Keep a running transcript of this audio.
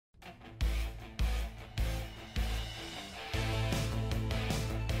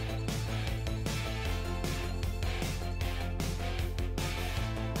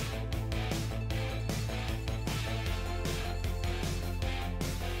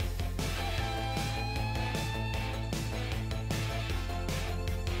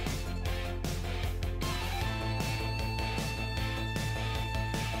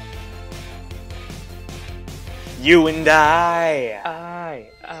You and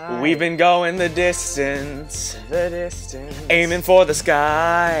we've been going the distance, aiming for the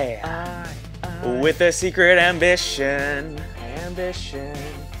sky, with a secret ambition.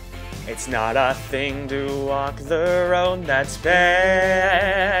 It's not a thing to walk the road that's paved.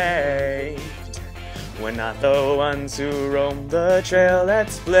 We're not the ones who roam the trail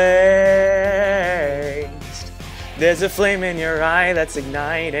that's blazed. There's a flame in your eye that's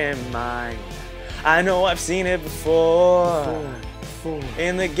igniting mine. I know I've seen it before.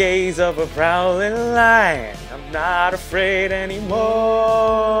 In the gaze of a prowling lion, I'm not afraid anymore.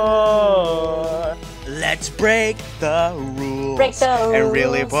 Let's break the rules, and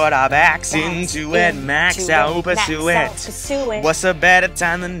really put our backs into it. Max out, pursue it. What's a better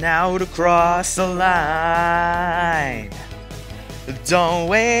time than now to cross the line? Don't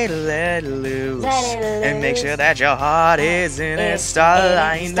wait, let it loose, and make sure that your heart is in it. Start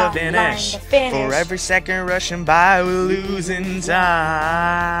line to finish. For every second rushing by, we're losing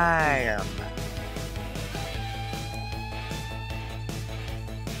time.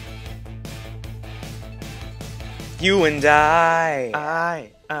 You and I,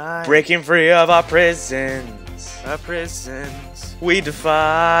 breaking free of our prisons. We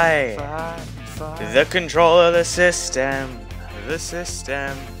defy the control of the system.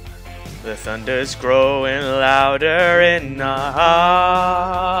 The thunder's growing louder in our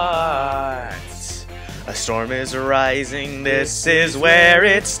hearts. A storm is rising, this is where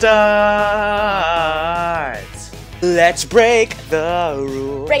it starts. Let's break the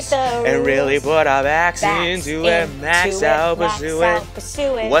rules, and really put our backs into it. Max out, pursue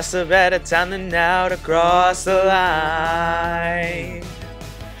it. What's a better time than now to cross the line?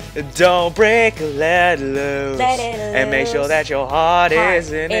 Don't break, let loose, and make sure that your heart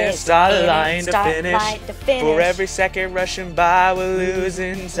is in it. Start line to finish. For every second rushing by, we're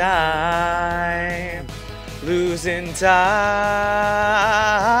losing time. Losing time.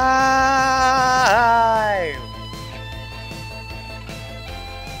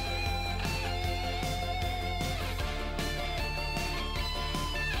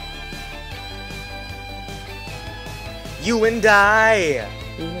 You and I.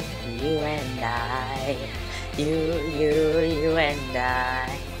 You and I, you and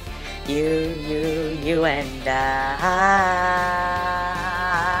I, you and I.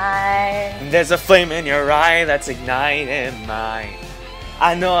 There's a flame in your eye that's igniting mine.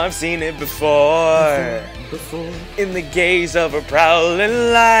 I know I've seen it before. In the gaze of a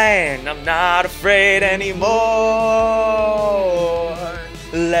prowling lion, I'm not afraid anymore.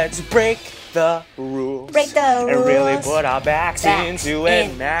 Let's break the rules, and really put our backs into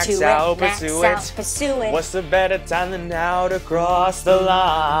it. Max out, pursue it. What's a better time than now to cross the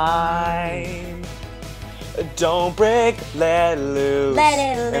line? Don't break, let loose,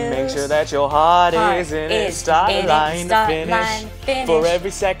 and make sure that your heart is in it. Start line to finish. For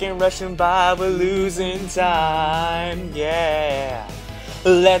every second rushing by, we're losing time. Yeah.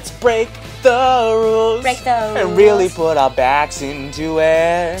 Let's break the rules, and really put our backs into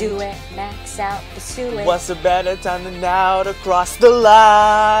it. Do it, max out, pursue it. What's a better time than now to cross the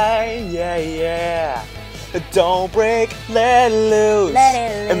line? Yeah. Don't break, let loose,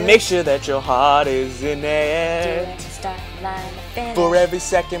 and make sure that your heart is in it. Do it, start line to finish. For every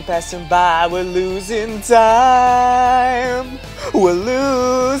second passing by, we're losing time. We're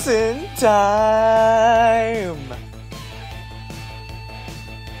losing time.